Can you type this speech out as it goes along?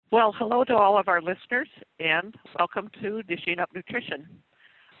Well, hello to all of our listeners, and welcome to Dishing Up Nutrition.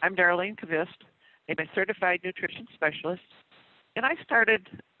 I'm Darlene Kvist. I'm a certified nutrition specialist, and I started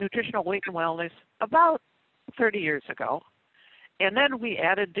nutritional weight and wellness about 30 years ago. And then we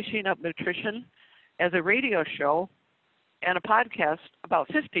added Dishing Up Nutrition as a radio show and a podcast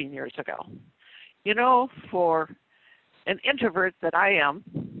about 15 years ago. You know, for an introvert that I am,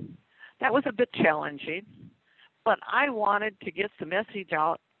 that was a bit challenging, but I wanted to get the message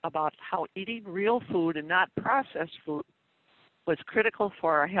out about how eating real food and not processed food was critical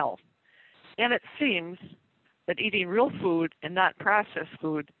for our health. And it seems that eating real food and not processed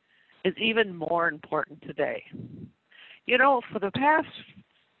food is even more important today. You know, for the past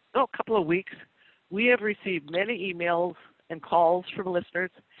couple of weeks, we have received many emails and calls from listeners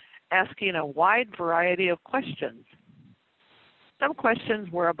asking a wide variety of questions. Some questions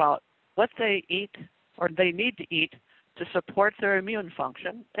were about what they eat or they need to eat to support their immune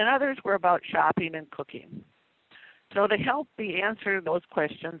function, and others were about shopping and cooking. So to help me answer those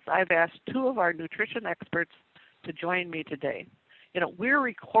questions, I've asked two of our nutrition experts to join me today. You know, we're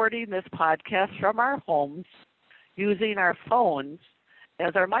recording this podcast from our homes using our phones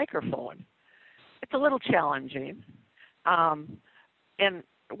as our microphone. It's a little challenging, and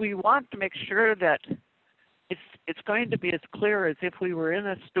we want to make sure that it's going to be as clear as if we were in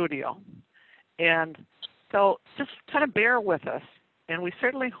a studio. And so just kind of bear with us, and we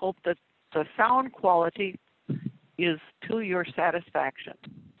certainly hope that the sound quality is to your satisfaction.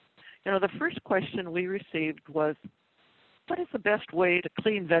 You know, the first question we received was, what is the best way to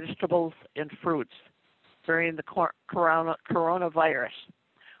clean vegetables and fruits during the coronavirus?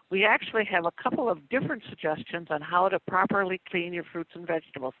 We actually have a couple of different suggestions on how to properly clean your fruits and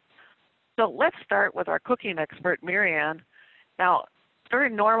vegetables. So let's start with our cooking expert, Marianne. Now,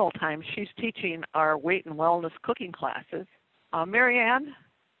 during normal times, she's teaching our weight and wellness cooking classes. Marianne,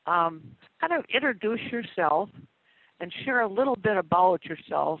 kind of introduce yourself and share a little bit about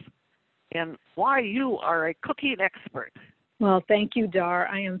yourself and why you are a cooking expert. Well, thank you, Dar.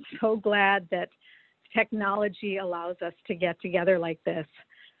 I am so glad that technology allows us to get together like this.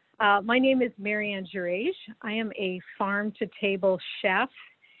 My name is Marianne Gerage. I am a farm-to-table chef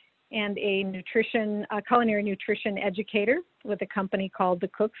and a culinary nutrition educator with a company called The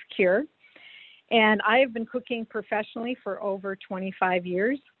Cook's Cure. And I have been cooking professionally for over 25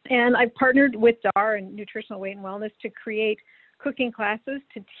 years. And I've partnered with DAR and Nutritional Weight and Wellness to create cooking classes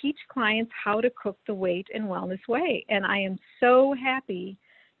to teach clients how to cook the weight and wellness way. And I am so happy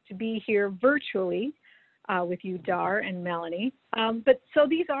to be here virtually with you, Dar and Melanie. But so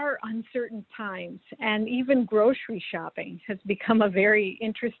these are uncertain times, and even grocery shopping has become a very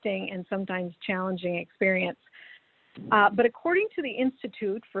interesting and sometimes challenging experience. But according to the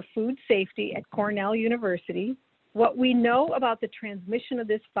Institute for Food Safety at Cornell University, what we know about the transmission of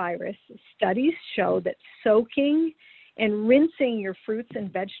this virus, studies show that soaking and rinsing your fruits and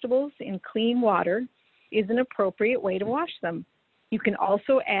vegetables in clean water is an appropriate way to wash them. You can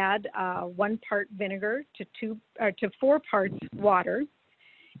also add 1 part vinegar to 4 parts water,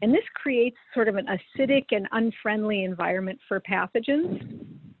 and this creates sort of an acidic and unfriendly environment for pathogens.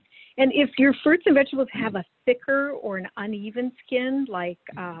 And if your fruits and vegetables have a thicker or an uneven skin, like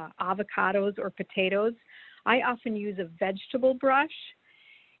avocados or potatoes, I often use a vegetable brush.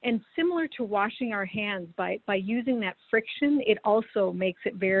 And similar to washing our hands, by using that friction, it also makes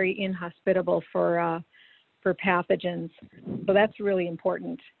it very inhospitable for pathogens. So that's really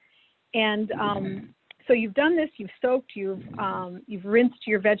important. And so you've done this, you've soaked, you've rinsed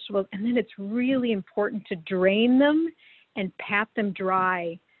your vegetables, and then it's really important to drain them and pat them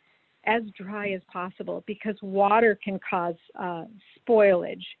dry as possible, because water can cause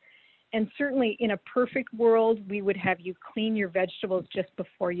spoilage. And certainly in a perfect world, we would have you clean your vegetables just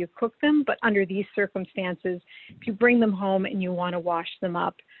before you cook them. But under these circumstances, if you bring them home and you want to wash them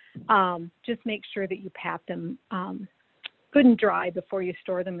up, just make sure that you pat them good and dry before you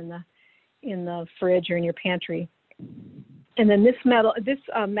store them in the fridge or in your pantry. And then this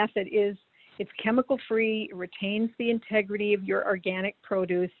method it's chemical free, it retains the integrity of your organic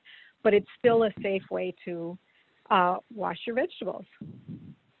produce, but it's still a safe way to wash your vegetables.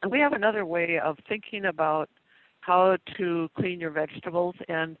 And we have another way of thinking about how to clean your vegetables,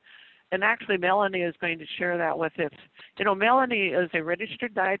 and actually Melanie is going to share that with us. You know, Melanie is a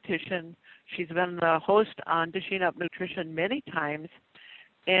registered dietitian. She's been the host on Dishing Up Nutrition many times,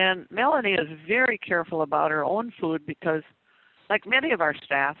 and Melanie is very careful about her own food because, like many of our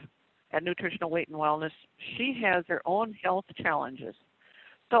staff at Nutritional Weight and Wellness, she has her own health challenges.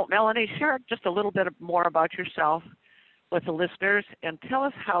 So, Melanie, share just a little bit more about yourself with the listeners and tell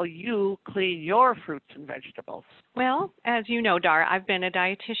us how you clean your fruits and vegetables. Well, as you know, Dar, I've been a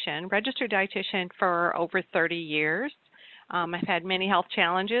dietitian, registered dietitian for over 30 years. I've had many health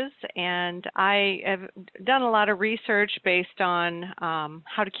challenges, and I have done a lot of research based on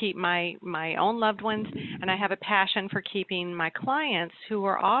how to keep my own loved ones, and I have a passion for keeping my clients who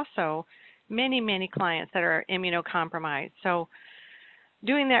are also many clients that are immunocompromised. So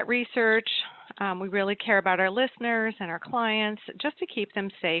doing that research, we really care about our listeners and our clients just to keep them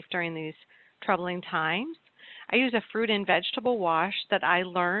safe during these troubling times. I use a fruit and vegetable wash that I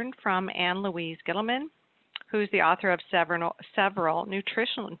learned from Ann Louise Gittleman, who's the author of several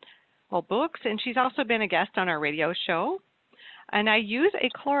nutritional books, and she's also been a guest on our radio show. And I use a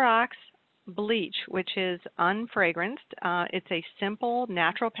Clorox bleach, which is unfragranced. It's a simple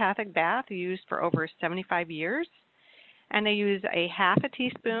naturopathic bath used for over 75 years. And I use a half a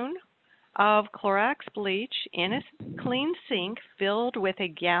teaspoon of Clorox bleach in a clean sink filled with a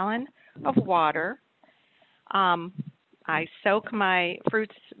gallon of water. I soak my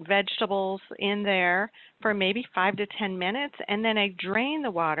fruits, vegetables in there for maybe 5 to 10 minutes, and then I drain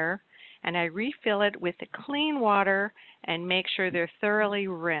the water and I refill it with the clean water and make sure they're thoroughly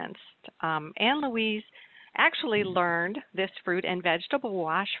rinsed. Ann Louise actually learned this fruit and vegetable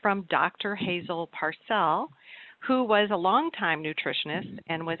wash from Dr. Hazel Parcell, who was a longtime nutritionist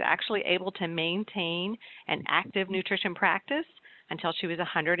and was actually able to maintain an active nutrition practice until she was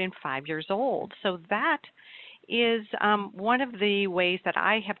 105 years old. So that is one of the ways that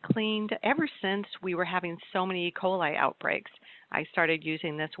I have cleaned ever since we were having so many E. coli outbreaks. I started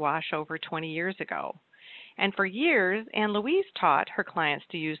using this wash over 20 years ago. And for years, Ann Louise taught her clients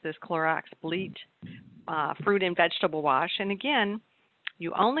to use this Clorox bleach fruit and vegetable wash. And again,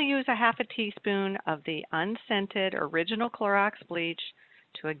 you only use a half a teaspoon of the unscented original Clorox bleach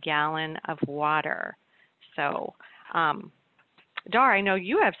to a gallon of water. So, Dar, I know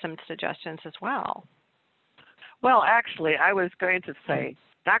you have some suggestions as well. Well, actually, I was going to say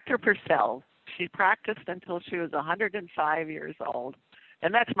Dr. Purcell, she practiced until she was 105 years old,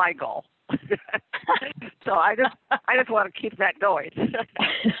 and that's my goal. So I just want to keep that going.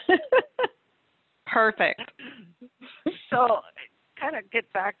 Perfect. So kind of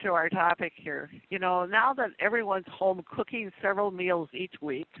get back to our topic here. You know, now that everyone's home cooking several meals each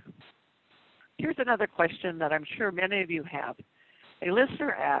week, here's another question that I'm sure many of you have. A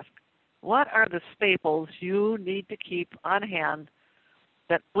listener asked, what are the staples you need to keep on hand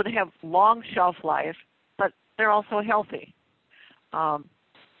that would have long shelf life, but they're also healthy?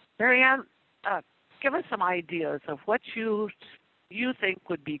 Marianne, give us some ideas of what you think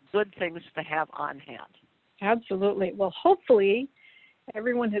would be good things to have on hand. Absolutely. Well, hopefully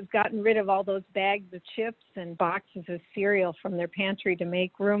everyone has gotten rid of all those bags of chips and boxes of cereal from their pantry to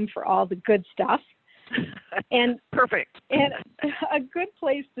make room for all the good stuff. And perfect. And a good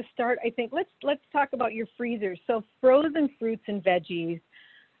place to start, I think, let's talk about your freezer. So frozen fruits and veggies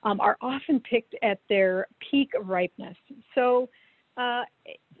are often picked at their peak of ripeness. So,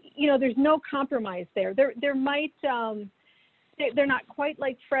 there's no compromise there. There might they're not quite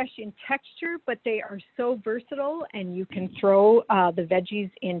like fresh in texture, but they are so versatile, and you can throw the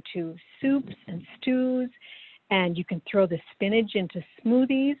veggies into soups and stews, and you can throw the spinach into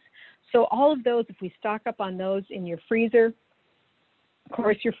smoothies. So all of those, if we stock up on those in your freezer, of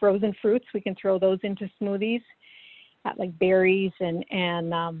course, your frozen fruits, we can throw those into smoothies, like berries and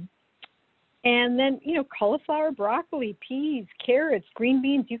then, cauliflower, broccoli, peas, carrots, green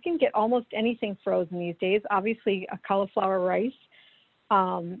beans. You can get almost anything frozen these days. Obviously, a cauliflower rice,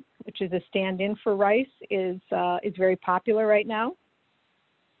 which is a stand-in for rice, is very popular right now.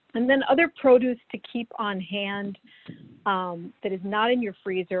 And then other produce to keep on hand that is not in your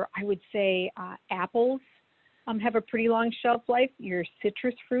freezer, I would say apples have a pretty long shelf life. Your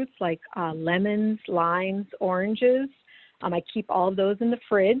citrus fruits like lemons, limes, oranges, I keep all of those in the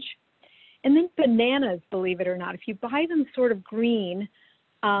fridge. And then bananas, believe it or not, if you buy them sort of green,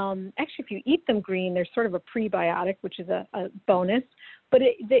 actually if you eat them green, they're sort of a prebiotic, which is a bonus. But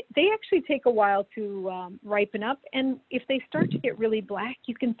they actually take a while to ripen up. And if they start to get really black,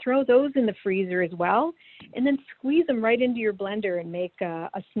 you can throw those in the freezer as well, and then squeeze them right into your blender and make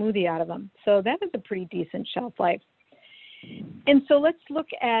a smoothie out of them. So that is a pretty decent shelf life. And so let's look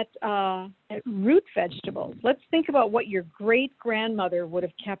at root vegetables. Let's think about what your great-grandmother would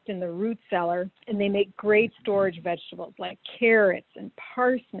have kept in the root cellar, and they make great storage vegetables like carrots and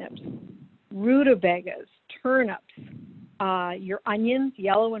parsnips, rutabagas, turnips, your onions,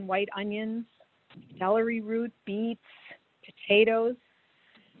 yellow and white onions, celery root, beets, potatoes.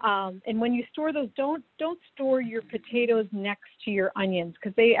 And when you store those, don't store your potatoes next to your onions,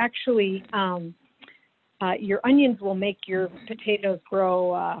 because they actually your onions will make your potatoes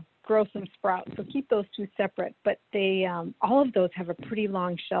grow some sprouts. So keep those two separate. But they all of those have a pretty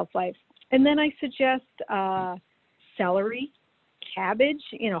long shelf life. And then I suggest celery, cabbage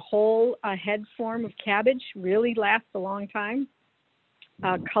in a whole head form of cabbage really lasts a long time.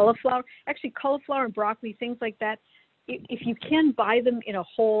 Cauliflower and broccoli, things like that. If you can buy them in a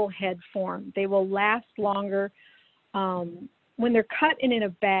whole head form, they will last longer. When they're cut and in a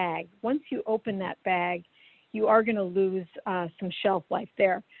bag, once you open that bag, you are going to lose some shelf life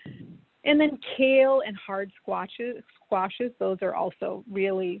there. And then kale and hard squashes, those are also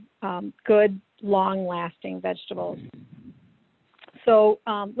really good, long-lasting vegetables. So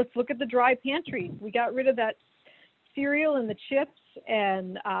let's look at the dry pantry. We got rid of that cereal and the chips,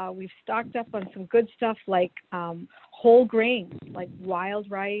 and we've stocked up on some good stuff like whole grains, like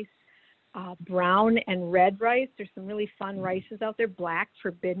wild rice, brown and red rice. There's some really fun rices out there. Black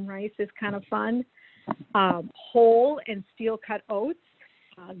forbidden rice is kind of fun. Whole and steel-cut oats,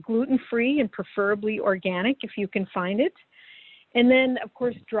 gluten-free and preferably organic if you can find it. And then, of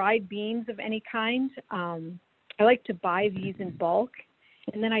course, dried beans of any kind. I like to buy these in bulk,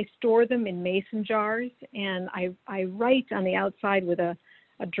 and then I store them in mason jars, and I write on the outside with a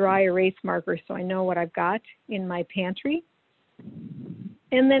dry erase marker so I know what I've got in my pantry.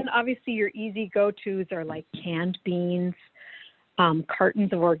 And then, obviously, your easy go-tos are like canned beans,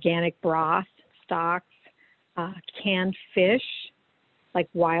 cartons of organic broth, stocks, canned fish, like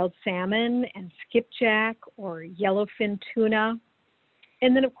wild salmon and skipjack or yellowfin tuna.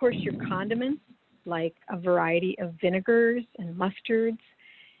 And then, of course, your condiments, like a variety of vinegars and mustards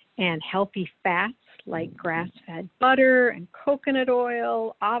and healthy fats like grass-fed butter and coconut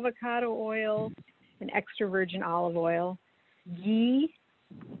oil, avocado oil, and extra virgin olive oil, ghee,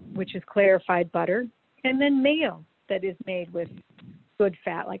 which is clarified butter, and then mayo that is made with good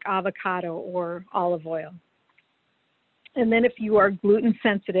fat like avocado or olive oil. And then if you are gluten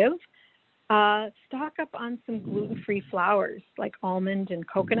sensitive, stock up on some gluten-free flours like almond and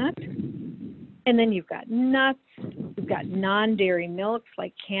coconut. And then you've got nuts, you've got non-dairy milks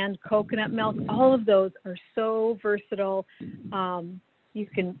like canned coconut milk. All of those are so versatile. You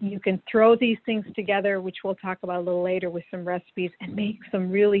can throw these things together, which we'll talk about a little later with some recipes, and make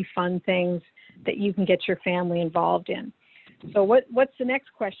some really fun things that you can get your family involved in. So what's the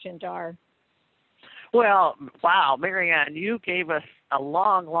next question, Dar? Well, wow, Marianne, you gave us a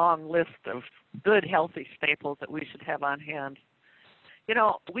long, long list of good, healthy staples that we should have on hand. You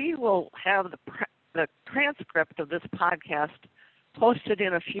know, we will have the transcript of this podcast posted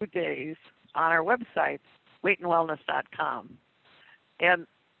in a few days on our website, weightandwellness.com. And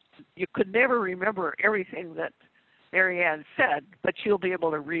you could never remember everything that Marianne said, but you'll be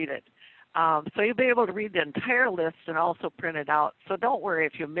able to read it. So you'll be able to read the entire list and also print it out. So don't worry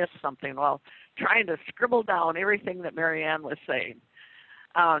if you miss something while trying to scribble down everything that Marianne was saying.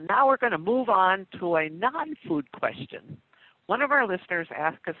 Now we're going to move on to a non-food question. One of our listeners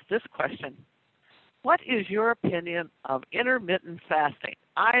asked us this question: what is your opinion of intermittent fasting?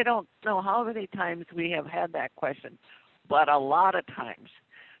 I don't know how many times we have had that question, but a lot of times.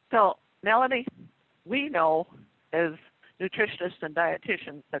 So, Melanie, we know as nutritionists and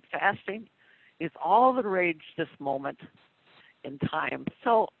dietitians that fasting is all the rage this moment in time.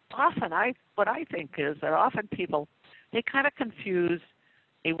 So often what I think is that often people, they kind of confuse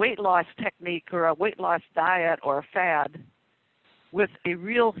a weight loss technique or a weight loss diet or a fad with a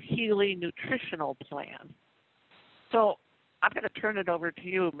real healing nutritional plan. So I'm going to turn it over to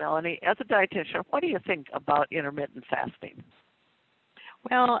you, Melanie. As a dietitian, what do you think about intermittent fasting?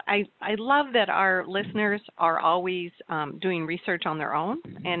 Well, I love that our listeners are always doing research on their own,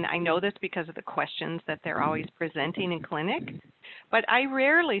 and I know this because of the questions that they're always presenting in clinic. But I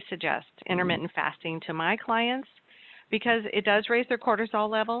rarely suggest intermittent fasting to my clients because it does raise their cortisol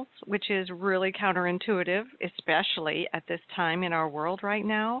levels, which is really counterintuitive, especially at this time in our world right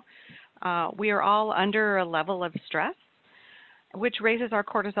now. We are all under a level of stress, which raises our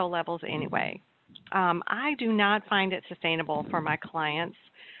cortisol levels anyway. I do not find it sustainable for my clients.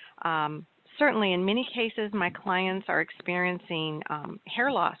 Certainly, in many cases, my clients are experiencing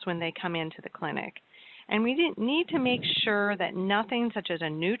hair loss when they come into the clinic. And we need to make sure that nothing such as a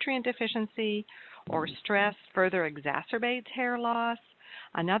nutrient deficiency or stress further exacerbates hair loss.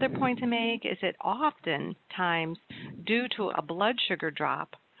 Another point to make is that oftentimes, due to a blood sugar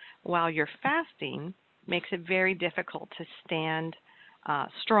drop while you're fasting, makes it very difficult to stand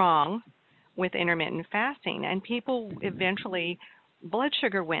strong with intermittent fasting, and people eventually, blood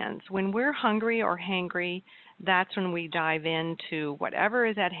sugar wins. When we're hungry or hangry, that's when we dive into whatever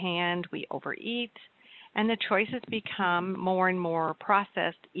is at hand, we overeat, and the choices become more and more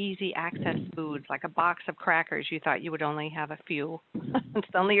processed, easy access foods, like a box of crackers. You thought you would only have a few.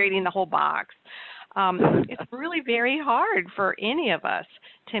 Suddenly you're eating the whole box. It's really very hard for any of us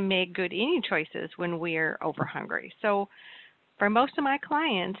to make good eating choices when we're over hungry. So for most of my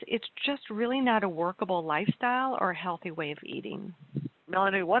clients, it's just really not a workable lifestyle or a healthy way of eating.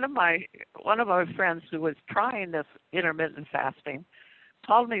 Melanie, one of my friends who was trying this intermittent fasting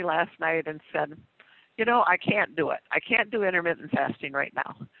called me last night and said, I can't do it. I can't do intermittent fasting right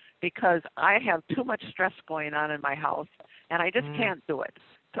now because I have too much stress going on in my house, and I just can't do it.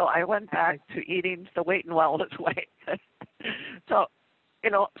 So I went back to eating the Weight and Wellness way. So,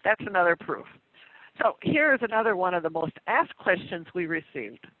 that's another proof. So here's another one of the most asked questions we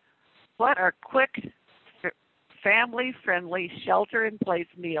received. What are quick, family-friendly, shelter-in-place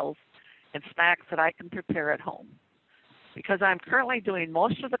meals and snacks that I can prepare at home? Because I'm currently doing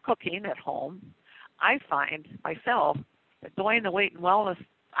most of the cooking at home, I find myself that doing the Weight and Wellness,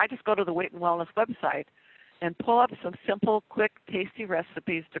 I just go to the Weight and Wellness website and pull up some simple, quick, tasty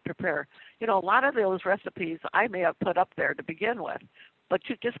recipes to prepare. A lot of those recipes I may have put up there to begin with, but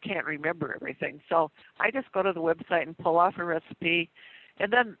you just can't remember everything. So I just go to the website and pull off a recipe,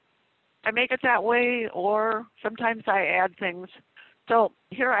 and then I make it that way, or sometimes I add things. So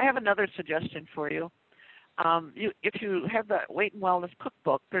here I have another suggestion for you. If you have the Weight and Wellness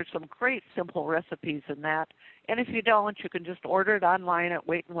cookbook, there's some great simple recipes in that. And if you don't, you can just order it online at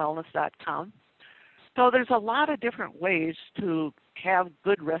weightandwellness.com. So there's a lot of different ways to have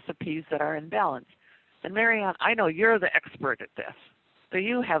good recipes that are in balance. And Marianne, I know you're the expert at this. So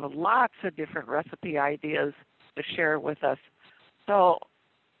you have lots of different recipe ideas to share with us. So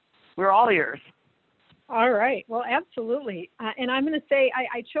we're all ears. All right. Well, absolutely. And I'm going to say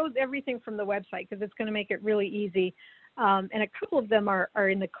I chose everything from the website because it's going to make it really easy. And a couple of them are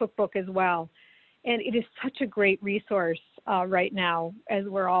in the cookbook as well. And it is such a great resource right now as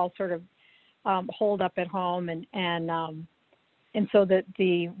we're all sort of holed up at home. And so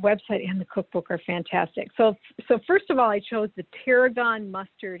the website and the cookbook are fantastic. So first of all, I chose the tarragon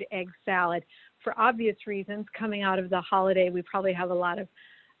mustard egg salad for obvious reasons. Coming out of the holiday, we probably have a lot of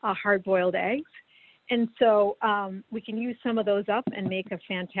hard-boiled eggs. And so we can use some of those up and make a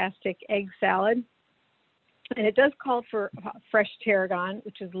fantastic egg salad. And it does call for fresh tarragon,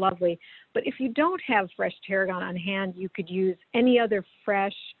 which is lovely. But if you don't have fresh tarragon on hand, you could use any other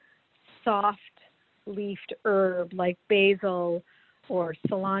fresh, soft-leafed herb like basil or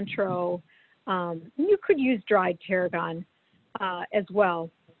cilantro. You could use dried tarragon as well.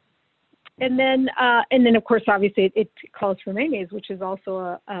 And then, of course, obviously, it calls for mayonnaise, which is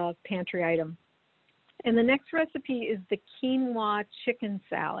also a pantry item. And the next recipe is the quinoa chicken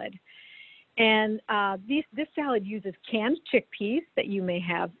salad. And this salad uses canned chickpeas that you may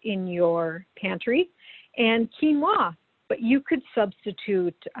have in your pantry and quinoa. But you could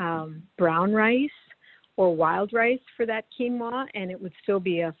substitute brown rice or wild rice for that quinoa, and it would still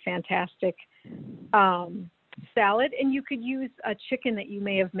be a fantastic salad. And you could use a chicken that you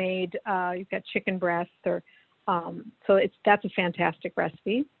may have made. You've got chicken breast, or that's a fantastic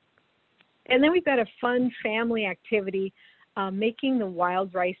recipe. And then we've got a fun family activity, making the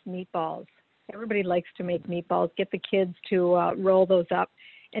wild rice meatballs. Everybody likes to make meatballs. Get the kids to roll those up.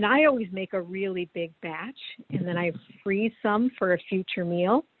 And I always make a really big batch, and then I freeze some for a future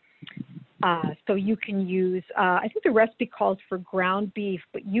meal. So you can use, I think the recipe calls for ground beef,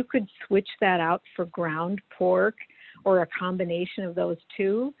 but you could switch that out for ground pork or a combination of those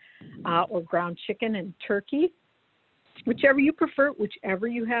two, or ground chicken and turkey, whichever you prefer, whichever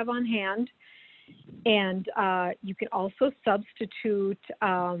you have on hand. And you can also substitute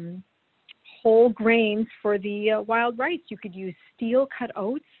whole grains for the wild rice. You could use steel-cut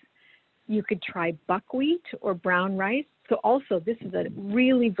oats. You could try buckwheat or brown rice. So also, this is a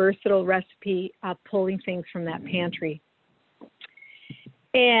really versatile recipe, pulling things from that pantry.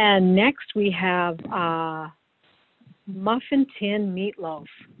 And next we have muffin tin meatloaf.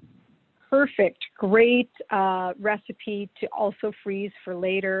 Perfect, great recipe to also freeze for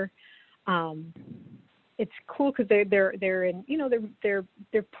later. It's cool because they're in,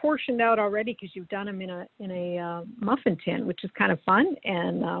 they're portioned out already because you've done them in a muffin tin, which is kind of fun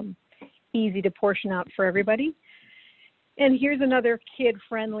and easy to portion out for everybody. And here's another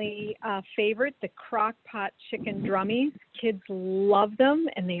kid-friendly favorite, the crock pot chicken drummies. Kids love them,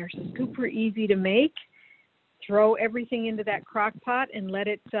 and they are super easy to make. Throw everything into that crock pot and let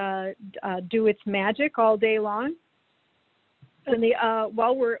it do its magic all day long. And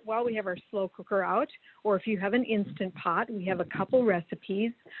while we have our slow cooker out, or if you have an Instant Pot, we have a couple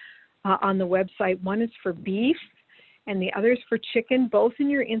recipes on the website. One is for beef, and the other's for chicken, both in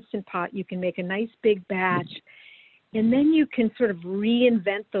your Instant Pot. You can make a nice big batch, and then you can sort of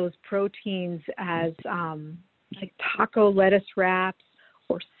reinvent those proteins as like taco lettuce wraps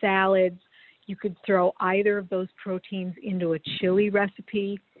or salads. You could throw either of those proteins into a chili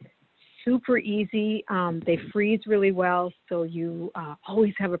recipe. Super easy. They freeze really well, so you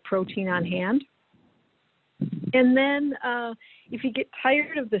always have a protein on hand. And then if you get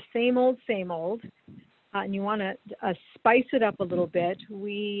tired of the same old, and you want to spice it up a little bit,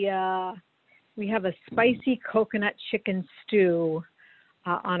 we have a spicy coconut chicken stew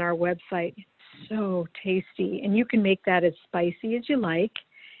on our website. It's so tasty, and you can make that as spicy as you like.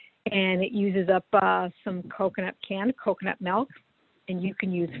 And it uses up some canned coconut milk, and you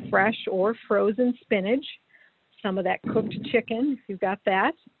can use fresh or frozen spinach, some of that cooked chicken if you've got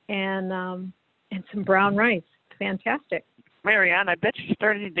that, and some brown rice. It's fantastic. Marianne, I bet you're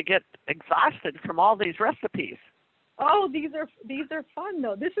starting to get exhausted from all these recipes. Oh, these are fun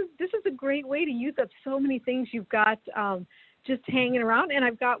though. This is a great way to use up so many things you've got just hanging around. And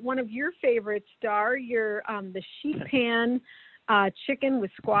I've got one of your favorites, Dar, the sheet pan chicken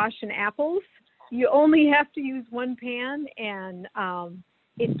with squash and apples. You only have to use one pan, and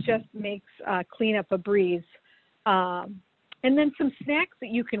it just makes cleanup a breeze. And then some snacks that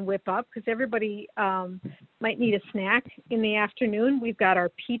you can whip up, because everybody might need a snack in the afternoon. We've got our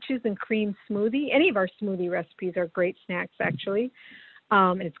peaches and cream smoothie. Any of our smoothie recipes are great snacks, actually.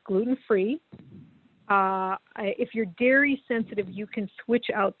 It's gluten-free. If you're dairy sensitive, you can switch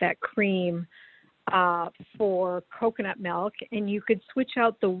out that cream for coconut milk, and you could switch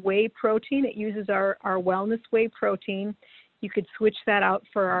out the whey protein. It uses our wellness whey protein. You could switch that out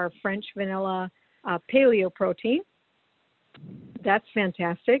for our French vanilla paleo protein. That's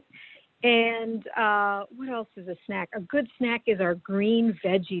fantastic. And what else is a snack? A good snack is our green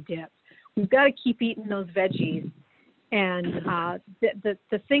veggie dip. We've got to keep eating those veggies. And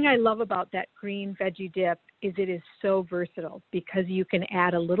the thing I love about that green veggie dip is it is so versatile, because you can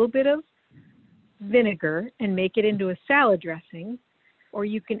add a little bit of vinegar and make it into a salad dressing, or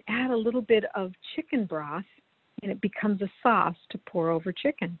you can add a little bit of chicken broth and it becomes a sauce to pour over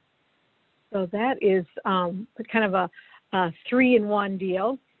chicken. So that is kind of a 3-in-1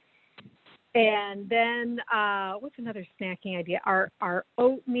 deal. And then what's another snacking idea? Our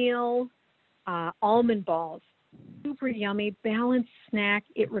oatmeal almond balls. Super yummy, balanced snack.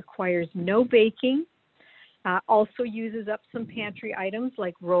 It requires no baking. Also uses up some pantry items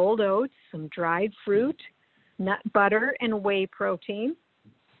like rolled oats, some dried fruit, nut butter, and whey protein.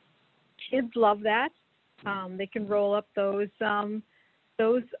 Kids love that. They can roll up those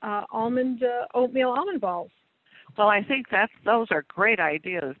oatmeal almond balls. Well, I think those are great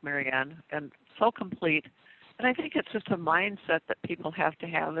ideas, Marianne, and so complete. And I think it's just a mindset that people have to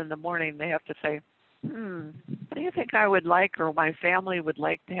have in the morning. They have to say, what do you think I would like, or my family would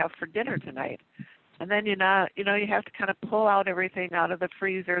like to have for dinner tonight? And then you have to kind of pull out everything out of the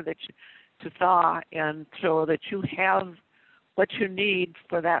freezer to thaw, and so that you have what you need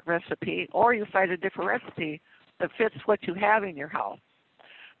for that recipe, or you find a different recipe that fits what you have in your house.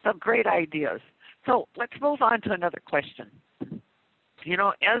 So great ideas. So let's move on to another question.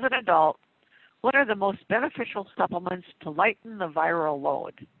 As an adult, what are the most beneficial supplements to lighten the viral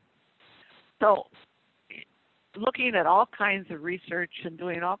load? So looking at all kinds of research and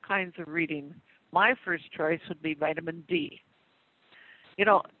doing all kinds of reading, my first choice would be vitamin D.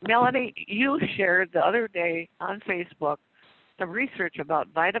 Melanie, you shared the other day on Facebook some research about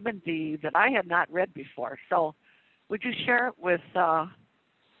vitamin D that I had not read before. So would you share it with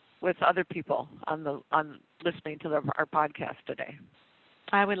other people on listening to our podcast today?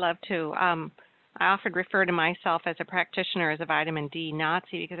 I would love to. I often refer to myself as a practitioner as a vitamin D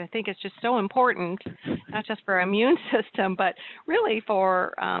Nazi, because I think it's just so important, not just for our immune system, but really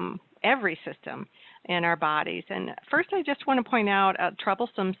for every system in our bodies. And first, I just want to point out a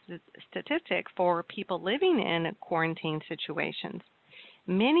troublesome statistic for people living in quarantine situations.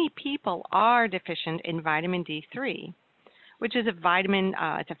 Many people are deficient in vitamin D3, which is a vitamin,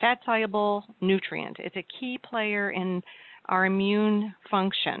 it's a fat-soluble nutrient. It's a key player in our immune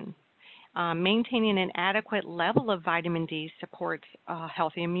function. Maintaining an adequate level of vitamin D supports a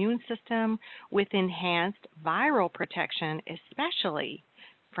healthy immune system with enhanced viral protection, especially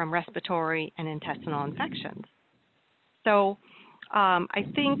from respiratory and intestinal infections. So I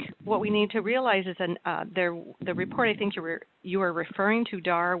think what we need to realize is the report I think you were referring to,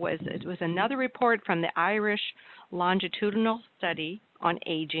 Dar, was another report from the Irish longitudinal study on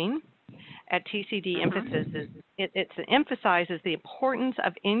aging at TCD. It emphasizes the importance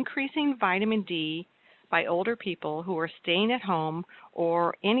of increasing vitamin D by older people who are staying at home,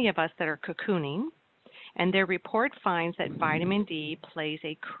 or any of us that are cocooning. And their report finds that vitamin D plays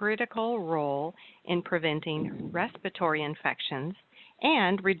a critical role in preventing respiratory infections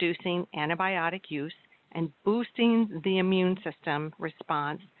and reducing antibiotic use and boosting the immune system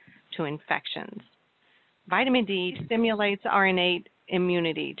response to infections. Vitamin D stimulates our innate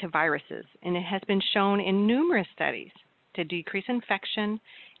immunity to viruses, and it has been shown in numerous studies to decrease infection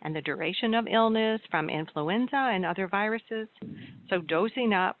and the duration of illness from influenza and other viruses. So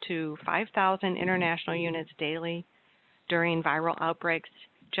dosing up to 5,000 international units daily during viral outbreaks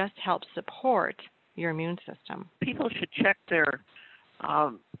just helps support your immune system. People should check their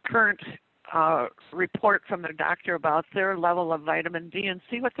current report from their doctor about their level of vitamin D and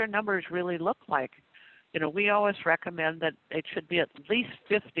see what their numbers really look like. You know, we always recommend that it should be at least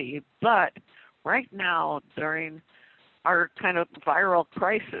 50, but right now during our kind of viral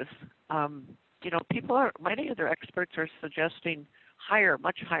crisis, you know, many of their experts are suggesting higher,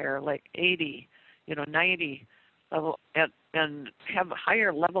 much higher, like 80, 90 level, and have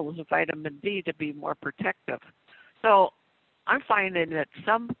higher levels of vitamin D to be more protective. So I'm finding that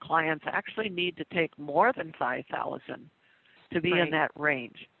some clients actually need to take more than 5,000 to be in that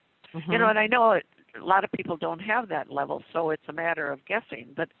range. Mm-hmm. You know, and I know a lot of people don't have that level, so it's a matter of guessing.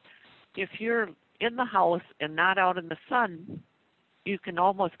 But if you're in the house and not out in the sun, you can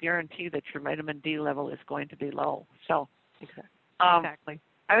almost guarantee that your vitamin D level is going to be low. So, exactly.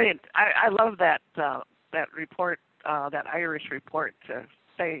 I mean, I love that report, that Irish report to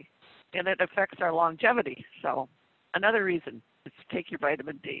say, and it affects our longevity. So, another reason is to take your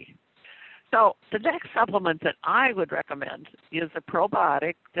vitamin D. So, the next supplement that I would recommend is a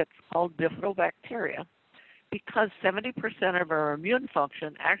probiotic that's called Bifidobacteria, because 70% of our immune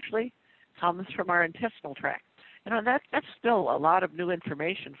function actually comes from our intestinal tract. You know, that's still a lot of new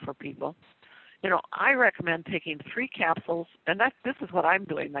information for people. You know, I recommend taking 3 capsules, and this is what I'm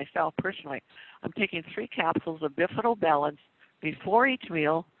doing myself personally. I'm taking 3 capsules of Bifidobalance before each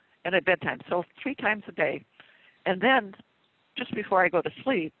meal and at bedtime, so 3 times a day. And then, just before I go to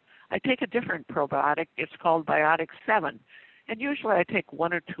sleep, I take a different probiotic. It's called Biotic 7, and usually I take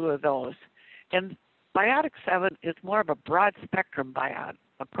 1 or 2 of those. And Biotic 7 is more of a broad-spectrum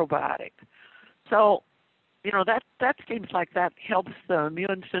probiotic. So, you know, that seems like that helps the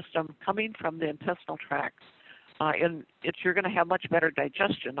immune system coming from the intestinal tract. And you're going to have much better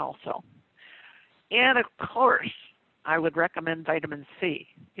digestion also. And, of course, I would recommend vitamin C.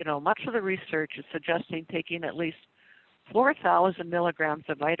 You know, much of the research is suggesting taking at least 4,000 milligrams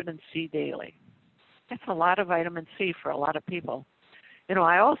of vitamin C daily. That's a lot of vitamin C for a lot of people. You know,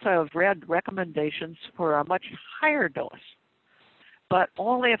 I also have read recommendations for a much higher dose, but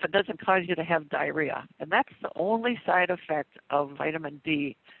only if it doesn't cause you to have diarrhea. And that's the only side effect of vitamin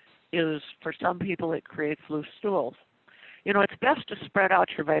D, is for some people it creates loose stools. You know, it's best to spread out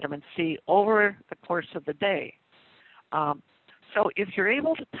your vitamin C over the course of the day. So if you're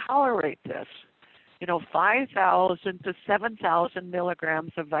able to tolerate this, you know, 5,000 to 7,000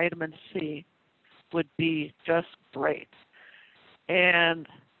 milligrams of vitamin C would be just great. And,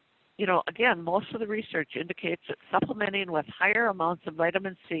 you know, again, most of the research indicates that supplementing with higher amounts of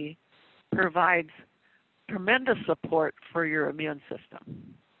vitamin C provides tremendous support for your immune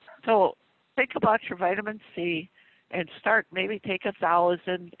system. So think about your vitamin C and maybe take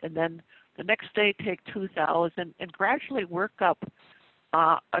 1,000, and then the next day take 2,000, and gradually work up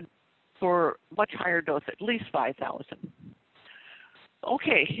for much higher dose, at least 5,000.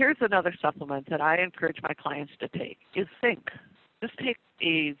 Okay, here's another supplement that I encourage my clients to take, is zinc. Just take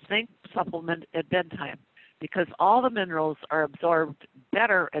a zinc supplement at bedtime, because all the minerals are absorbed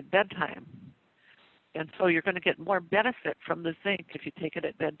better at bedtime. And so you're going to get more benefit from the zinc if you take it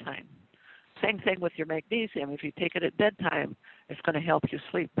at bedtime. Same thing with your magnesium. If you take it at bedtime, it's going to help you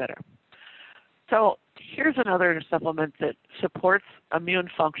sleep better. So here's another supplement that supports immune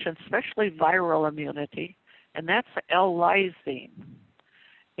function, especially viral immunity, and that's L-lysine.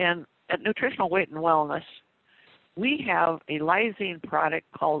 And at Nutritional Weight and Wellness, we have a lysine product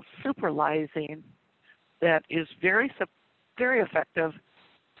called Super Lysine that is very effective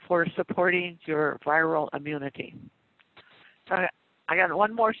for supporting your viral immunity. So I got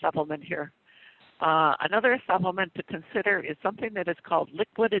one more supplement here. Another supplement to consider is something that is called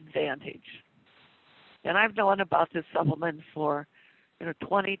Liquid Advantage. And I've known about this supplement for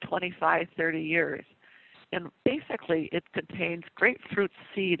 20, 25, 30 years. And basically it contains grapefruit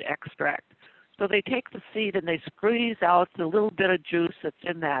seed extract. So they take the seed and they squeeze out the little bit of juice that's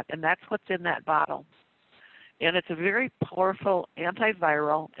in that, and that's what's in that bottle. And it's a very powerful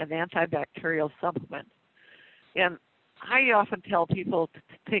antiviral and antibacterial supplement. And I often tell people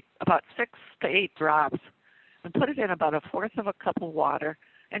to take about 6 to 8 drops and put it in about 1/4 of a cup of water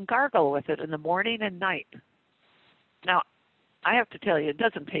and gargle with it in the morning and night. Now, I have to tell you, it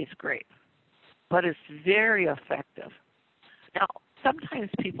doesn't taste great, but it's very effective. Now, sometimes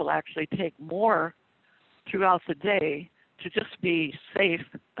people actually take more throughout the day to just be safe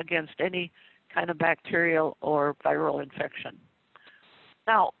against any kind of bacterial or viral infection.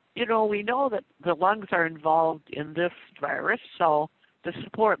 Now, we know that the lungs are involved in this virus, so to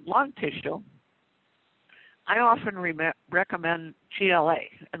support lung tissue, I often recommend GLA.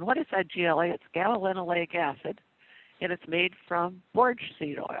 And what is that GLA? It's gallolinoleic acid, and it's made from borage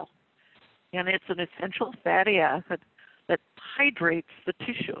seed oil. And it's an essential fatty acid that hydrates the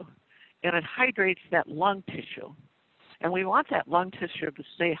tissue, and it hydrates that lung tissue. And we want that lung tissue to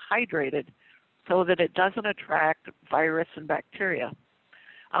stay hydrated so that it doesn't attract virus and bacteria.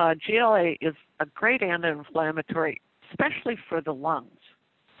 GLA is a great anti-inflammatory, especially for the lungs.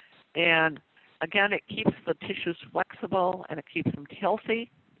 And again, it keeps the tissues flexible and it keeps them healthy.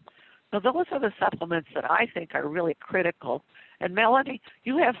 So those are the supplements that I think are really critical. And Melanie,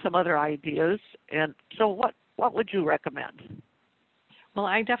 you have some other ideas. And so what would you recommend? Well,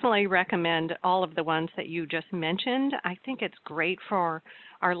 I definitely recommend all of the ones that you just mentioned. I think it's great for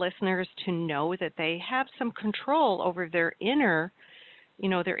our listeners to know that they have some control over their inner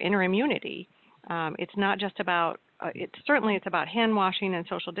immunity. It's not just about, it's about hand washing and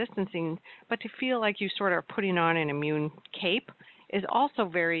social distancing, but to feel like you sort of are putting on an immune cape is also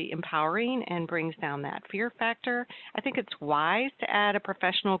very empowering and brings down that fear factor. I think it's wise to add a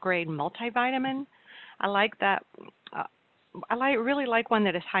professional grade multivitamin. I like that. Really like one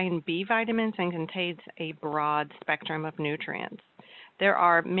that is high in B vitamins and contains a broad spectrum of nutrients. There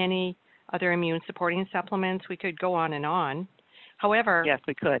are many other immune supporting supplements. We could go on and on. However, yes,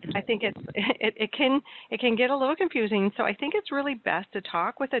 we could. I think it can get a little confusing. So I think it's really best to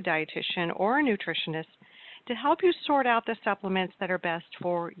talk with a dietitian or a nutritionist to help you sort out the supplements that are best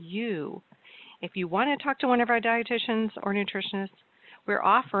for you. If you want to talk to one of our dietitians or nutritionists, we're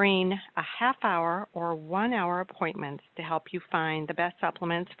offering a half-hour or 1-hour appointments to help you find the best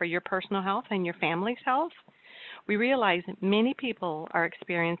supplements for your personal health and your family's health. We realize many people are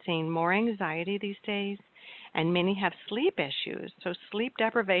experiencing more anxiety these days, and many have sleep issues. So sleep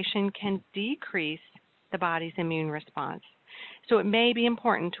deprivation can decrease the body's immune response. So it may be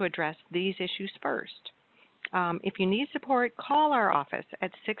important to address these issues first. If you need support, call our office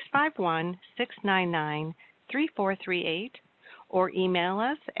at 651-699-3438 or email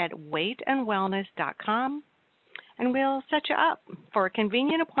us at weightandwellness.com, and we'll set you up for a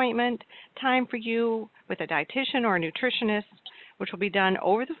convenient appointment time for you with a dietitian or a nutritionist, which will be done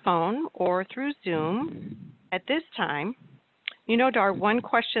over the phone or through Zoom. At this time, Dar, one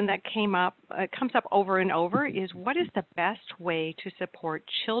question that comes up over and over is, what is the best way to support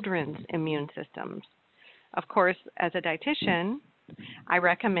children's immune systems? Of course, as a dietitian, I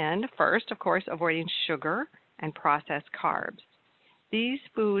recommend first, of course, avoiding sugar and processed carbs. These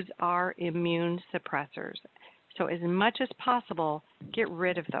foods are immune suppressors, so as much as possible, get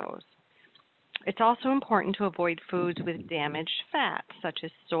rid of those. It's also important to avoid foods with damaged fats, such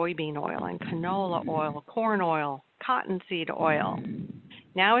as soybean oil and canola oil, corn oil, cottonseed oil.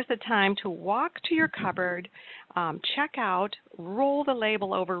 Now is the time to walk to your cupboard, check out, roll the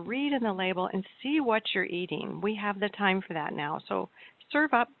label over, read in the label, and see what you're eating. We have the time for that now. So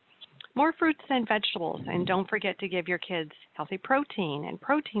serve up more fruits and vegetables, and don't forget to give your kids healthy protein and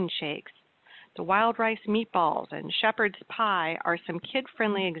protein shakes. The wild rice meatballs and shepherd's pie are some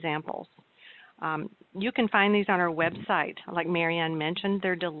kid-friendly examples. You can find these on our website. Like Marianne mentioned,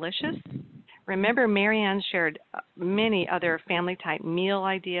 they're delicious. Remember, Marianne shared many other family-type meal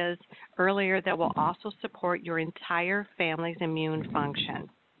ideas earlier that will also support your entire family's immune function.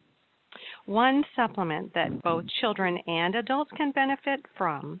 One supplement that both children and adults can benefit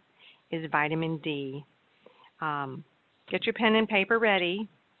from is vitamin D. Get your pen and paper ready.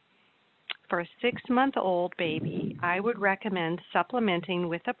 For a 6-month-old baby, I would recommend supplementing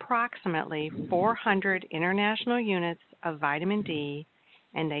with approximately 400 international units of vitamin D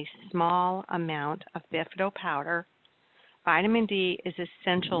and a small amount of bifido powder. Vitamin D is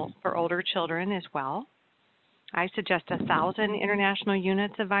essential for older children as well. I suggest 1,000 international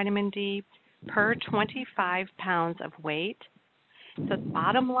units of vitamin D per 25 pounds of weight. The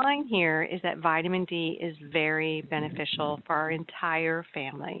bottom line here is that vitamin D is very beneficial for our entire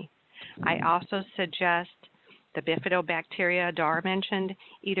family. I also suggest the bifidobacteria Dar mentioned,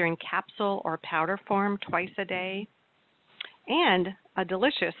 either in capsule or powder form twice a day. And a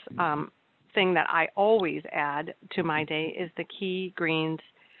delicious thing that I always add to my day is the key greens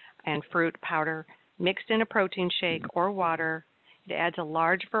and fruit powder mixed in a protein shake or water. It It adds a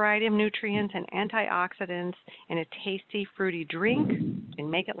large variety of nutrients and antioxidants in a tasty, fruity drink. You can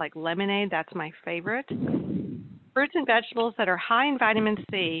make it like lemonade. That's my favorite. Fruits and vegetables that are high in vitamin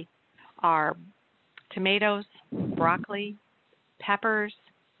C are tomatoes, broccoli, peppers,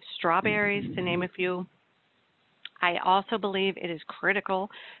 strawberries, to name a few. I also believe it is critical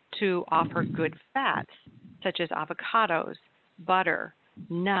to offer good fats, such as avocados, butter,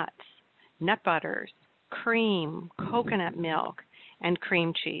 nuts, nut butters, cream, coconut milk, and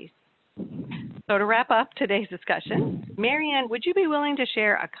cream cheese. So to wrap up today's discussion, Marianne, would you be willing to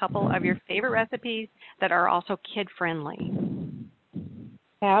share a couple of your favorite recipes that are also kid-friendly?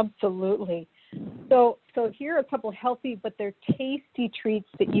 Absolutely. So here are a couple healthy, but they're tasty treats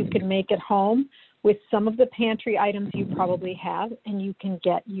that you can make at home with some of the pantry items you probably have, and you can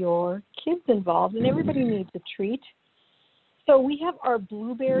get your kids involved, and everybody needs a treat. So we have our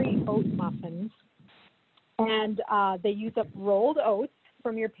blueberry oat muffins, and they use up rolled oats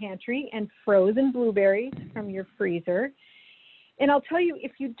from your pantry and frozen blueberries from your freezer. And I'll tell you,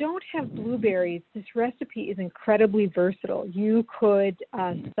 if you don't have blueberries, this recipe is incredibly versatile. You could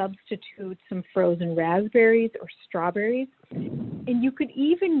substitute some frozen raspberries or strawberries, and you could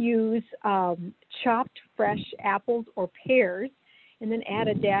even use chopped fresh apples or pears and then add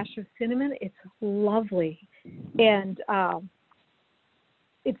a dash of cinnamon. It's lovely. And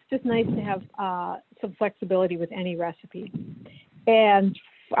it's just nice to have some flexibility with any recipe. And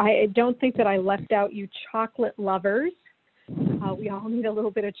I don't think that I left out you chocolate lovers. We all need a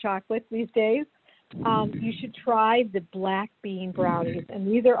little bit of chocolate these days. You should try the black bean brownies, and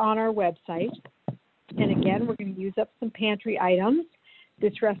these are on our website. And again, we're going to use up some pantry items.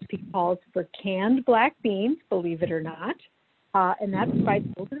 This recipe calls for canned black beans, believe it or not, and that provides a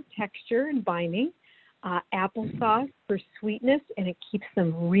little bit of texture and binding. Applesauce for sweetness, and it keeps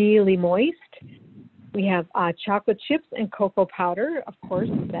them really moist. We have chocolate chips and cocoa powder, of course,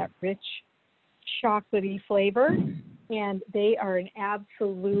 that rich chocolatey flavor, and they are an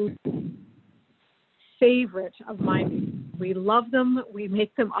absolute favorite of mine. We love them. We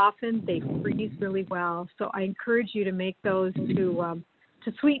make them often. They freeze really well. So I encourage you to make those to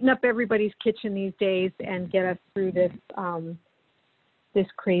sweeten up everybody's kitchen these days and get us through this this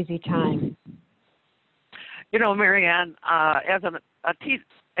crazy time. You know, Marianne, as a teacher,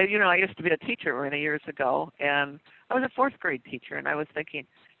 you know, I used to be a teacher many years ago, and I was a fourth grade teacher, and I was thinking,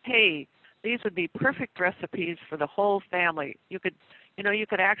 hey, these would be perfect recipes for the whole family. You could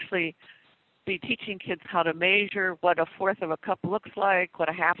actually be teaching kids how to measure what a fourth of a cup looks like, what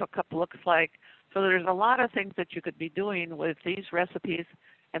a half a cup looks like. So there's a lot of things that you could be doing with these recipes,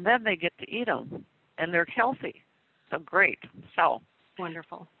 and then they get to eat them, and they're healthy. So great. So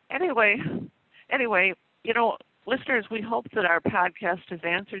Wonderful. Anyway, you know, listeners, we hope that our podcast has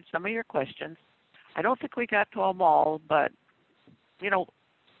answered some of your questions. I don't think we got to them all, but, you know,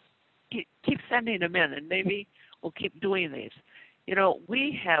 keep sending them in, and maybe we'll keep doing these. You know,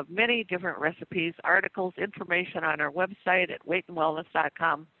 we have many different recipes, articles, information on our website at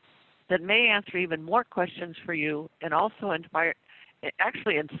weightandwellness.com that may answer even more questions for you and also inspire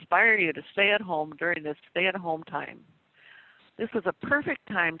you to stay at home during this stay-at-home time. This is a perfect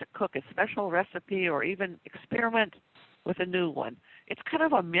time to cook a special recipe or even experiment with a new one. It's kind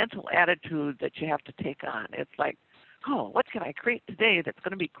of a mental attitude that you have to take on. It's like, oh, what can I create today that's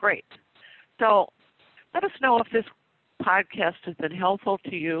going to be great? So let us know if this podcast has been helpful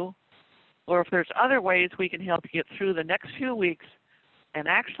to you, or if there's other ways we can help you get through the next few weeks and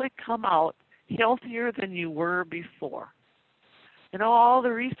actually come out healthier than you were before. You know, all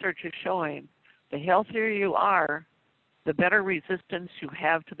the research is showing the healthier you are, the better resistance you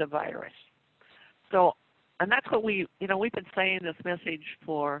have to the virus. So, and that's what we've been saying this message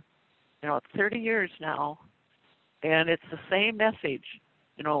for, 30 years now, and it's the same message.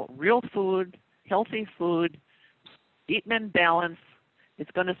 Real food, healthy food, eaten in balance.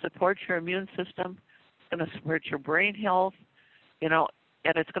 It's going to support your immune system. It's going to support your brain health, and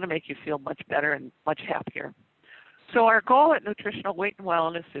it's going to make you feel much better and much happier. So our goal at Nutritional Weight and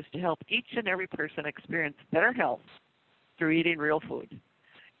Wellness is to help each and every person experience better health through eating real food.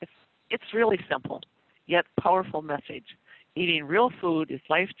 It's really simple, yet powerful message. Eating real food is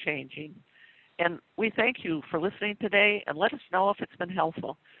life-changing. And we thank you for listening today, and let us know if it's been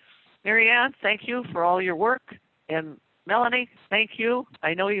helpful. Marianne, thank you for all your work. And Melanie, thank you.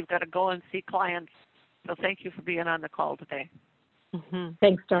 I know you've got to go and see clients, so thank you for being on the call today.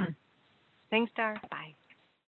 Thanks, Dar. Thanks, Dar. Bye.